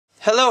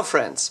Hello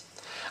friends!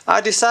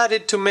 I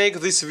decided to make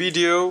this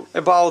video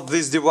about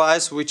this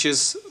device, which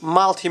is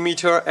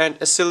multimeter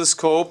and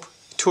oscilloscope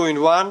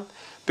 2-in-1,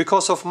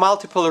 because of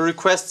multiple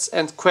requests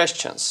and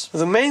questions.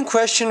 The main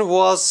question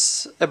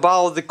was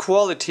about the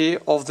quality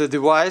of the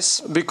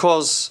device,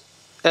 because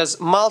as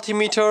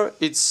multimeter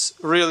it's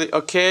really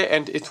okay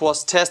and it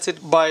was tested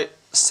by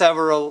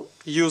several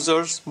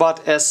users,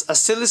 but as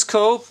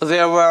oscilloscope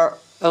there were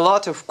a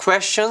lot of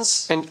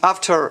questions, and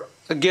after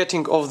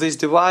getting of this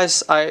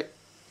device I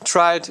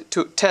tried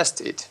to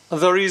test it.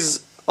 There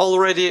is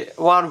already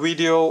one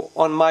video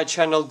on my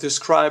channel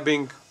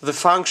describing the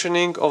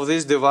functioning of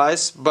this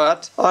device,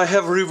 but I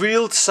have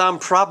revealed some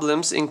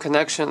problems in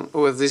connection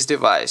with this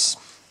device.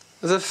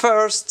 The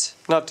first,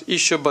 not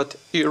issue, but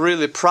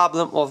really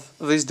problem of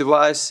this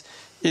device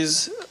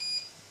is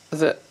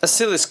the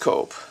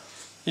oscilloscope.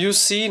 You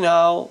see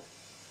now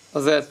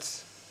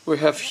that we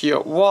have here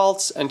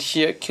volts and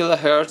here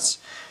kilohertz,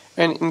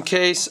 and in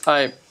case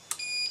I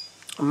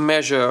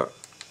measure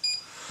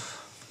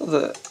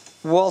the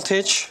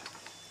voltage,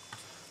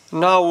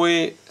 now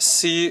we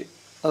see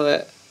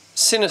the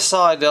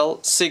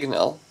sinusoidal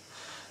signal,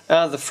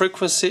 and the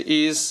frequency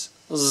is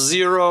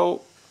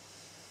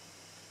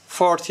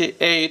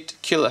 0.48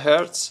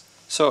 kilohertz,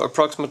 so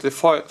approximately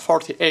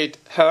 48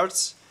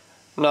 hertz.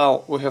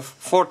 Now we have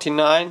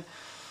 49,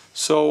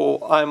 so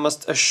I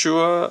must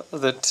assure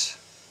that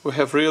we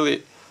have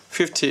really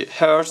 50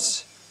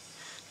 hertz.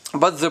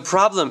 But the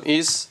problem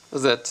is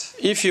that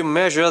if you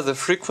measure the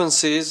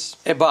frequencies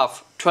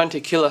above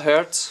 20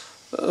 kilohertz,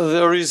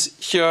 there is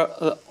here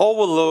the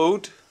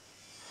overload,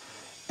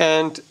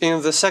 and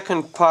in the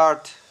second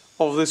part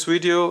of this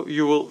video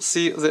you will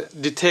see the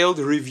detailed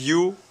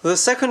review. The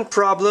second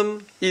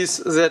problem is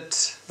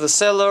that the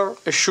seller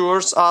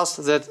assures us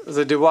that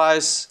the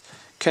device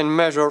can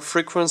measure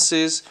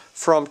frequencies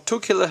from 2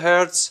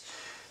 kilohertz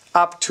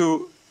up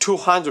to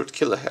 200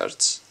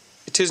 kilohertz.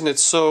 It isn't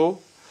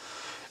so.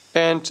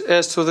 And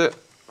as to the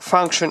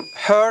function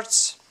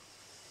hertz,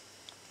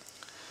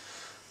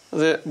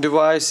 the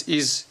device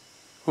is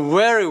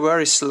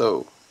very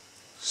slow.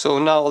 So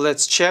now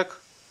let's check.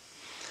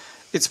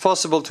 It's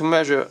possible to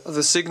measure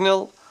the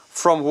signal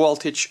from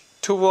voltage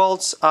 2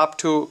 volts up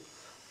to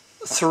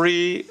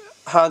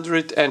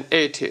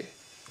 380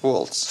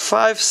 volts.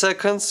 5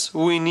 seconds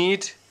we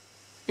need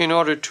in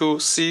order to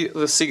see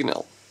the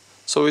signal.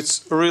 So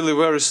it's really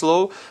very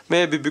slow,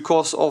 maybe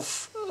because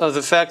of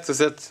the fact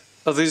that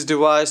this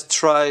device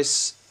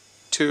tries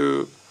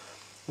to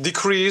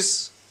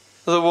decrease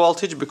the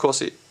voltage,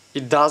 because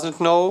it doesn't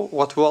know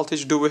what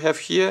voltage do we have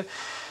here,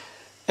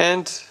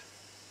 and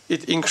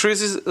it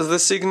increases the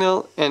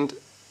signal and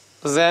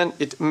then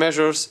it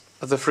measures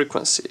the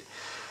frequency.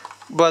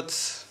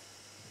 But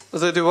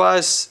the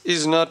device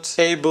is not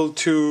able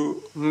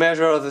to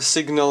measure the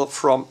signal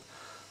from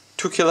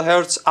 2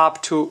 kilohertz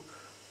up to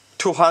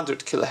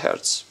 200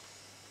 kilohertz,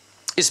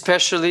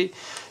 especially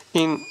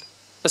in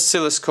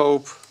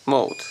oscilloscope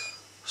mode.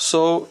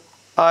 So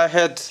I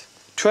had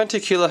 20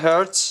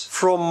 kilohertz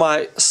from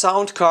my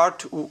sound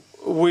card,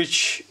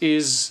 which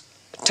is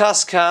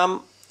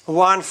Tascam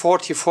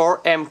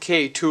 144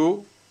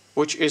 MK2,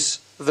 which is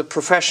the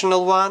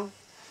professional one.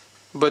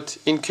 But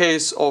in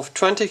case of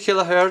 20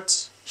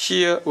 kilohertz,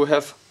 here we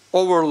have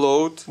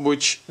overload,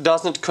 which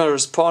doesn't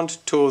correspond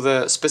to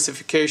the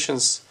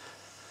specifications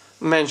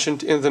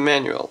mentioned in the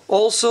manual.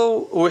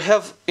 Also, we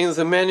have in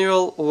the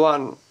manual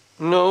one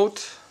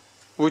note,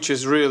 which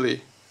is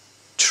really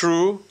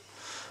true,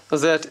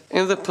 that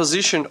in the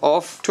position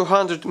of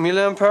 200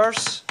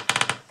 milliamperes,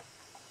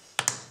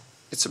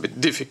 it's a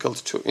bit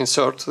difficult to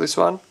insert this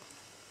one.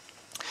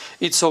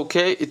 It's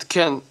okay, it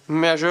can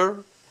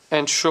measure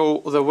and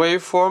show the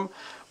waveform,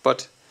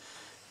 but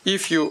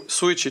if you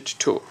switch it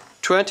to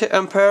 20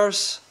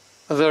 amperes,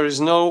 there is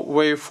no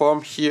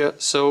waveform here,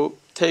 so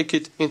take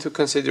it into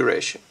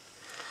consideration.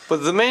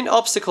 But the main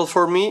obstacle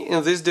for me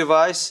in this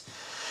device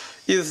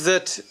is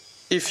that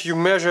if you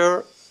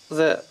measure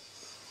the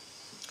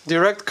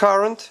direct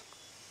current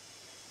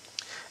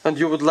and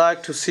you would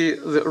like to see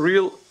the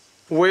real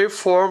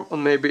waveform or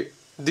maybe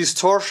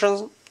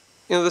distortion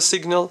in the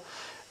signal,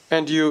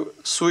 and you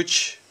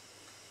switch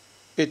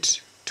it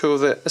to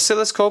the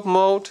oscilloscope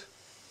mode,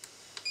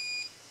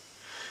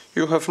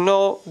 you have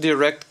no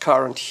direct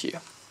current here.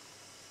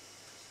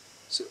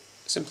 So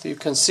simply you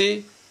can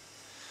see,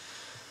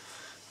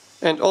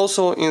 and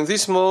also in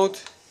this mode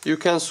you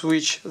can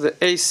switch the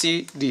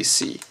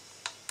AC/DC.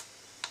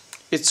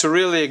 It's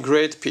really a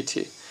great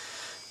pity,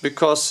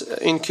 because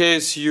in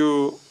case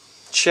you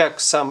check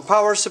some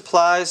power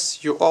supplies,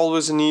 you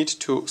always need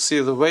to see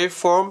the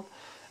waveform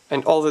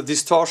and all the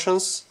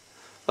distortions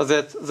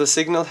that the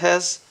signal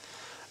has,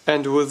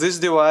 and with this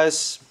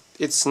device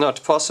it's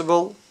not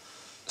possible.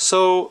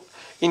 So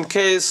in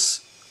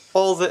case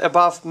all the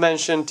above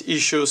mentioned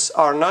issues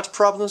are not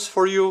problems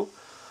for you,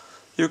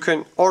 you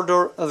can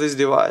order this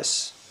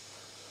device.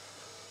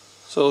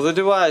 So the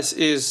device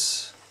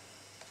is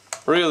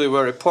really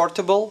very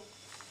portable.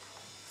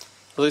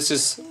 This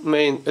is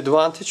main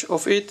advantage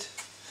of it.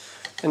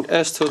 And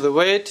as to the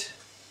weight,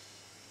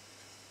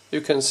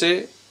 you can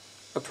see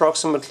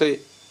approximately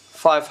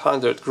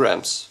 500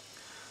 grams.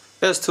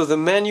 As to the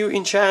menu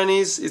in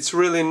Chinese, it's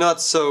really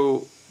not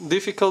so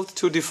difficult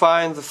to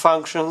define the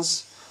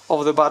functions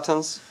of the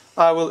buttons.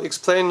 I will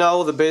explain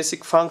now the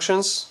basic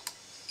functions.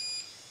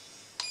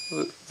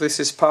 This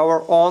is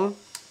power on,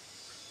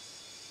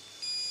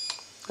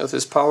 this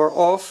is power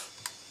off,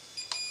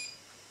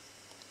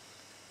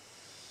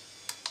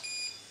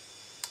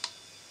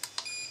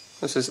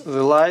 this is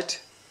the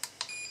light,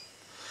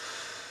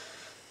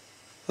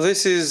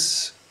 this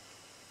is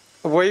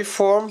a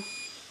waveform,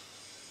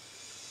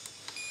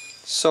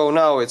 so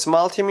now it's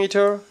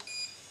multimeter,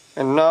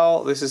 and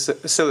now this is the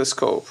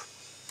oscilloscope.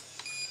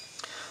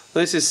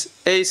 This is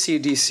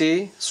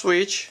AC/DC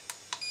switch.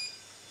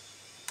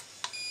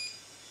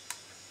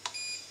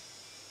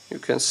 You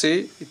can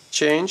see it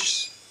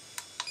changes.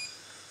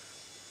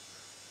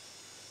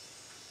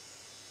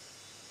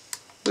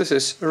 This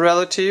is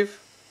relative,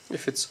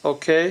 if it's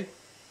okay.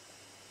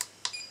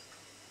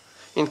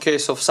 In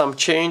case of some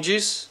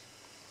changes,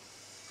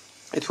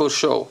 it will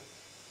show.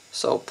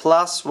 So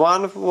plus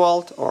 1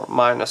 volt or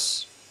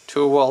minus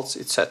 2 volts,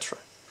 etc.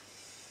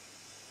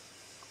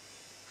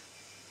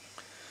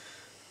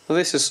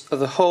 This is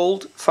the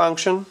hold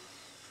function,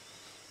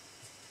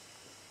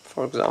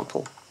 for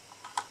example.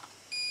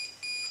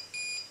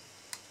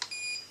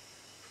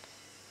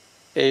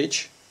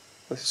 H,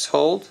 this is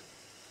hold.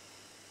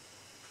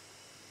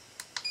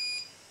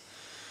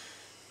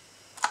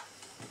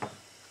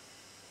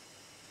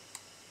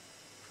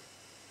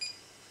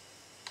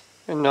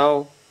 And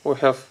now we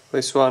have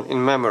this one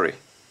in memory.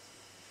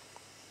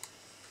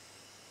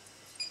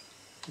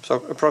 So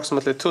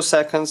approximately 2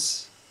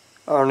 seconds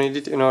are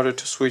needed in order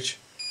to switch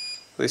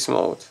this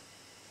mode.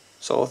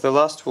 So the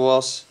last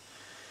was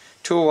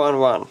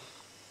 211.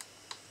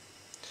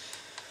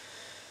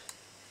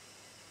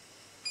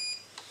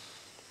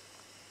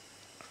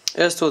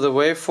 As to the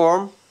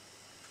waveform,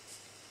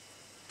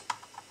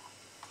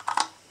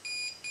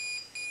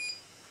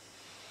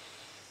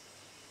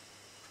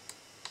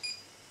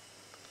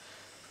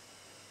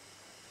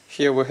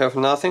 here we have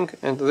nothing,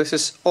 and this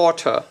is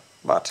auto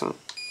button.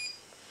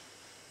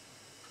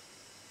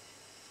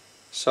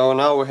 So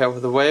now we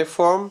have the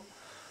waveform.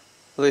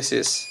 This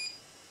is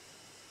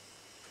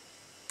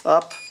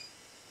up,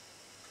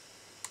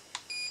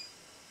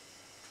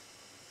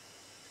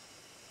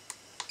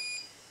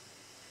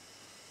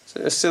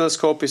 the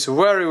oscilloscope is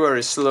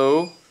very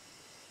slow.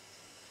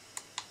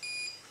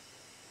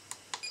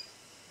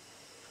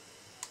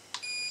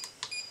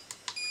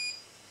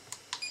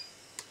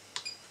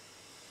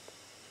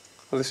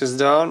 This is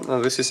down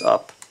and this is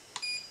up.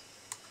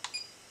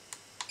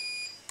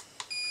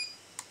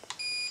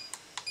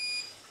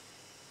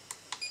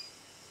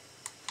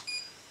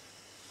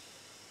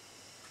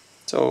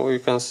 So you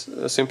can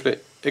simply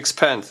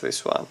expand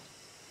this one.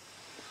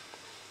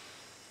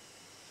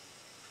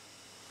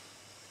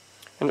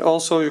 And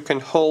also you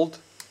can hold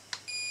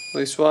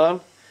this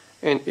one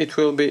and it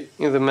will be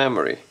in the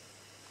memory.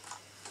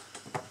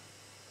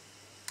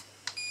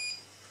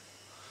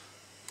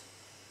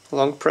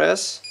 Long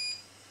press.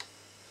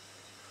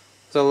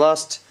 The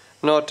last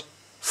not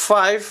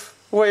 5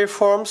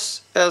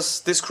 waveforms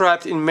as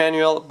described in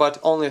manual, but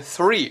only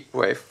 3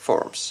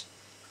 waveforms.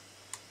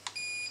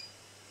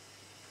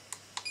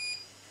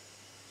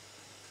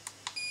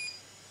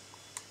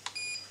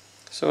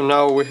 So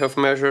now we have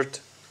measured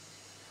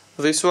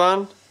this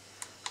one.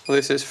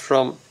 This is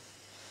from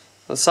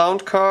the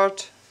sound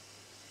card,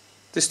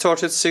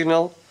 distorted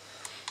signal,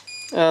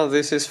 and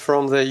this is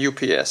from the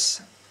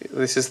UPS.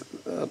 This is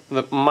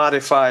the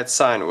modified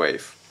sine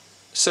wave.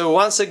 So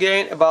once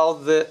again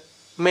about the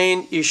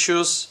main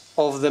issues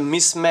of the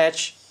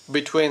mismatch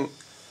between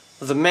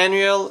the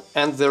manual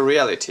and the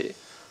reality.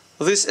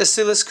 This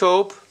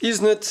oscilloscope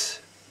is not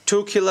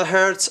 2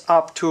 kHz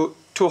up to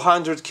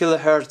 200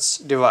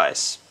 kHz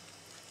device.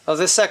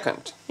 The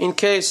second, in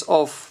case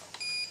of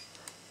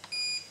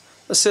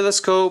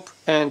oscilloscope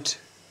and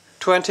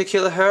 20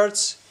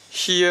 kHz,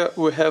 here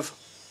we have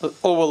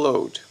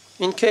overload.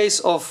 In case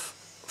of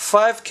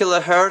 5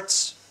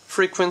 kHz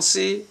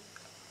frequency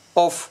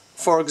of,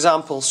 for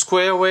example,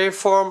 square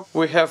waveform,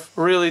 we have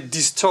really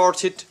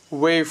distorted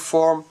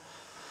waveform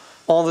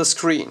on the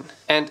screen.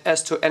 And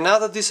as to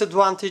another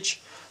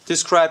disadvantage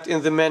described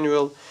in the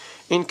manual,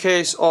 in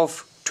case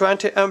of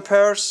 20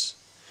 amperes,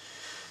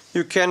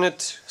 you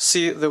cannot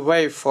see the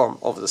waveform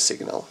of the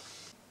signal.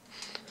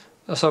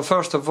 So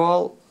first of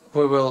all,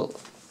 we will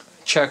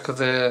check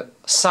the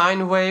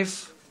sine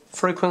wave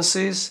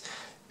frequencies,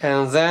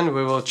 and then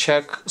we will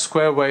check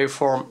square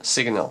waveform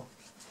signal.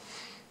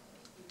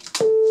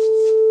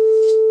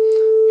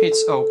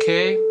 It's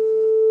okay.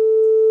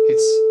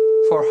 It's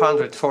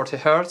 440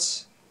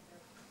 Hz.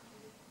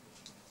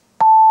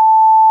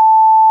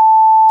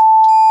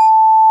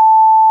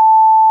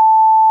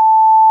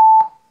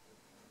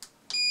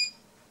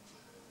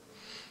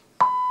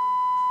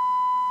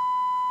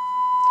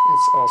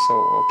 It's also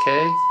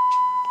okay.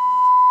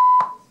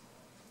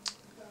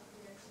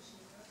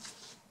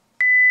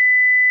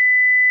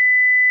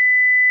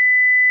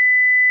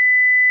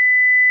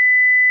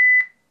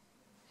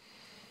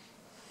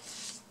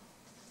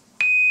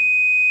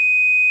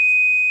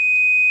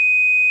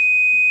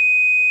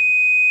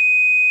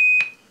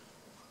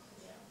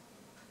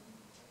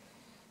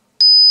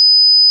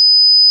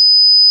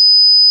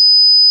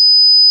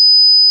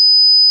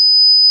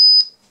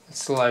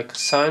 It's like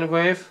sine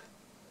wave.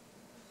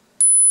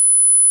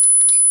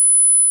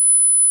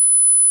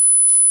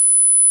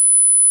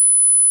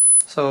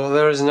 So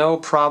there is no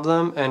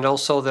problem, and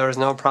also there is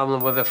no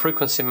problem with the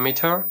frequency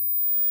meter.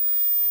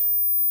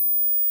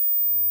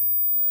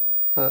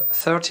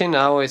 30,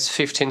 now it's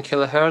 15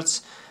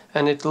 kilohertz,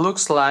 and it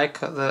looks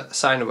like the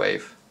sine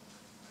wave.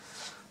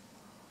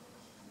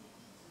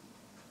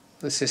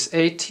 This is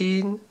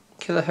 18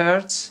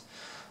 kilohertz.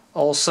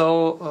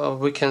 Also,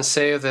 we can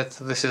say that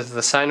this is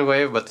the sine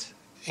wave, but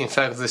in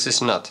fact this is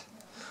not.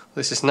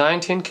 This is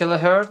 19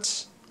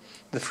 kilohertz.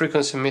 The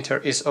frequency meter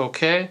is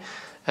okay.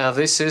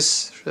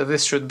 This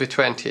should be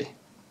 20.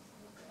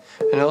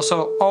 And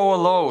also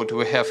overload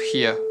we have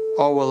here.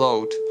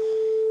 Overload.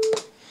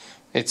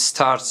 It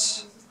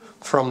starts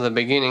from the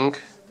beginning.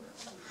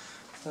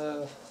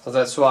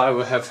 That's why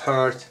we have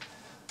heard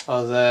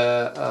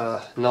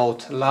the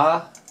note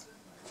La,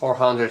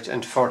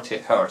 440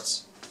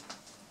 Hertz.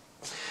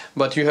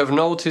 But you have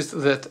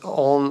noticed that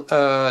on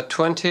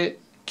 20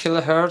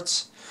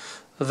 kilohertz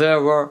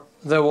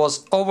there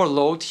was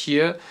overload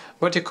here,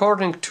 but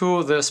according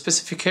to the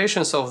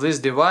specifications of this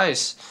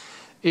device,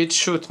 it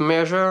should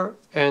measure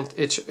and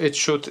it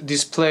should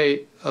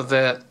display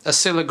the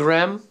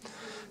oscillogram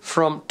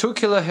from 2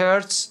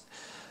 kilohertz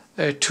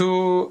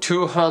to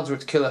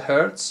 200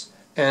 kilohertz,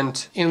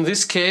 and in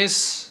this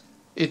case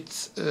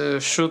it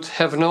should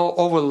have no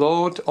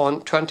overload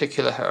on 20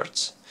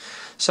 kilohertz.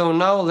 So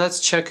now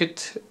let's check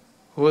it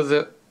with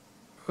the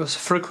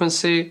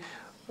frequency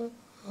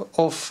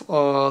of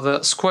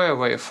the square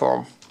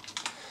waveform.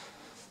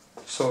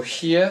 So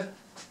here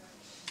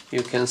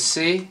you can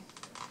see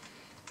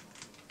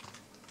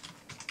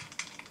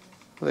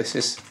this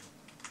is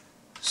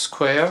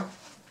square,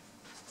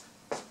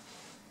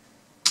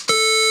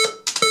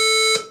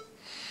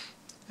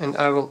 and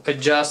I will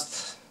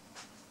adjust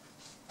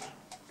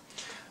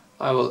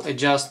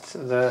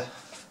the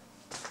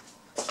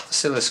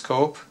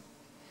oscilloscope.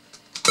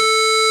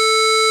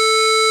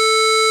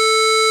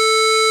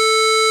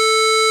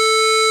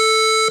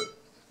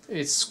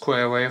 It's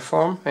square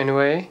waveform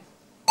anyway.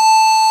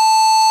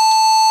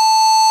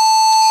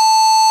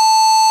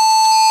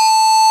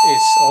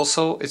 It's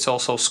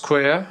also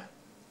square.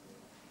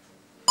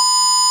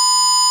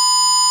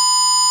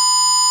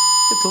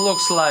 It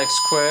looks like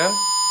square.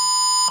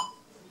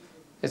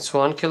 It's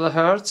 1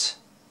 kilohertz.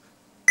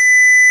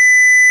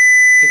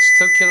 It's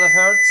 2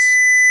 kilohertz.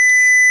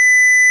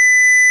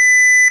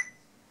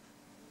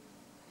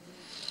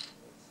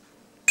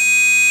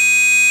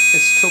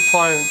 It's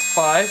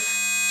 2.5.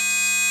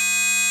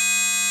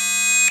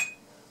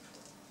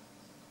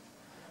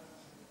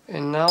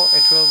 And now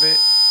it will be.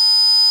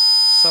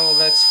 So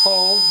let's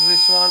hold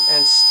this one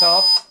and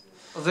stop.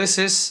 This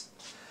is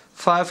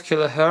 5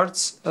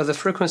 kilohertz. The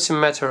frequency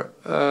meter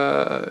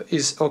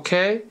is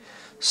okay.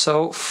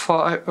 So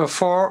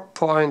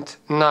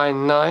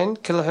 4.99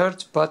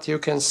 kilohertz, but you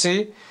can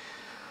see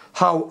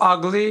how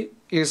ugly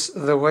is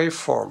the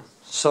waveform.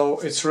 So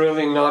it's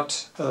really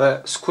not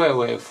the square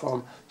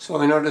waveform.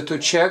 So in order to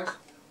check,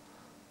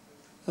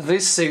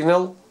 this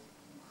signal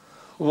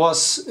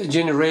was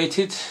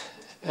generated,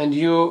 and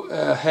you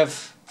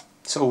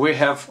we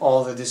have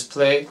all the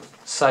display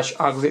such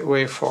ugly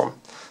waveform.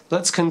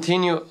 Let's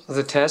continue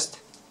the test.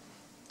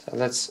 So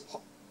let's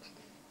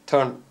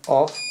turn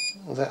off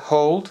the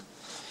hold.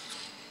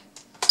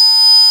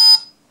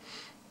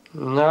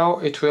 Now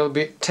it will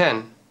be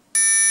 10.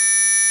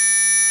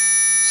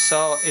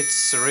 So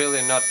it's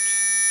really not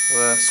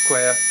the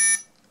square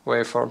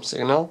waveform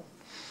signal.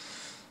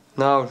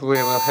 Now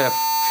we will have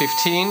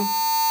 15.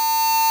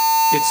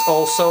 It's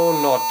also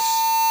not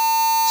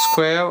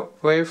square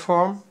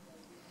waveform.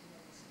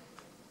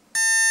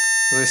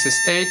 This is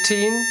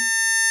 18.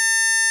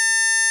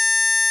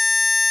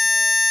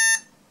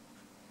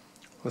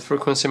 The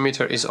frequency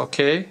meter is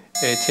okay,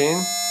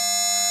 18.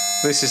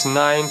 This is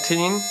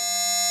 19,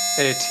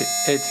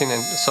 18,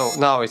 and so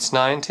now it's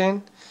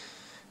 19.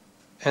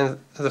 And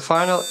the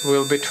final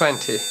will be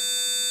 20.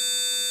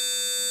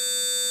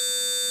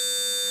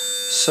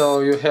 So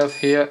you have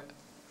here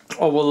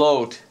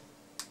overload.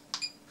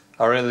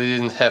 I really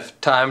didn't have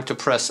time to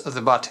press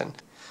the button.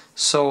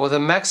 So the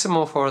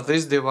maximum for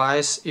this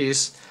device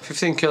is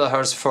 15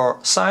 kHz for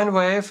sine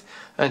wave,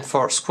 and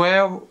for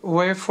square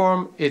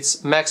waveform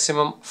it's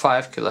maximum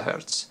 5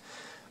 kHz.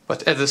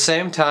 But at the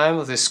same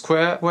time the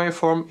square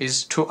waveform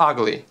is too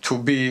ugly to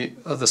be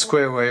the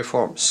square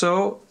waveform.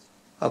 So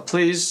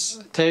please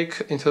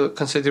take into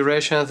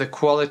consideration the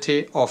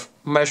quality of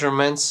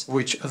measurements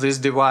which this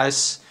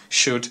device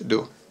should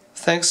do.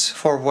 Thanks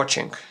for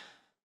watching.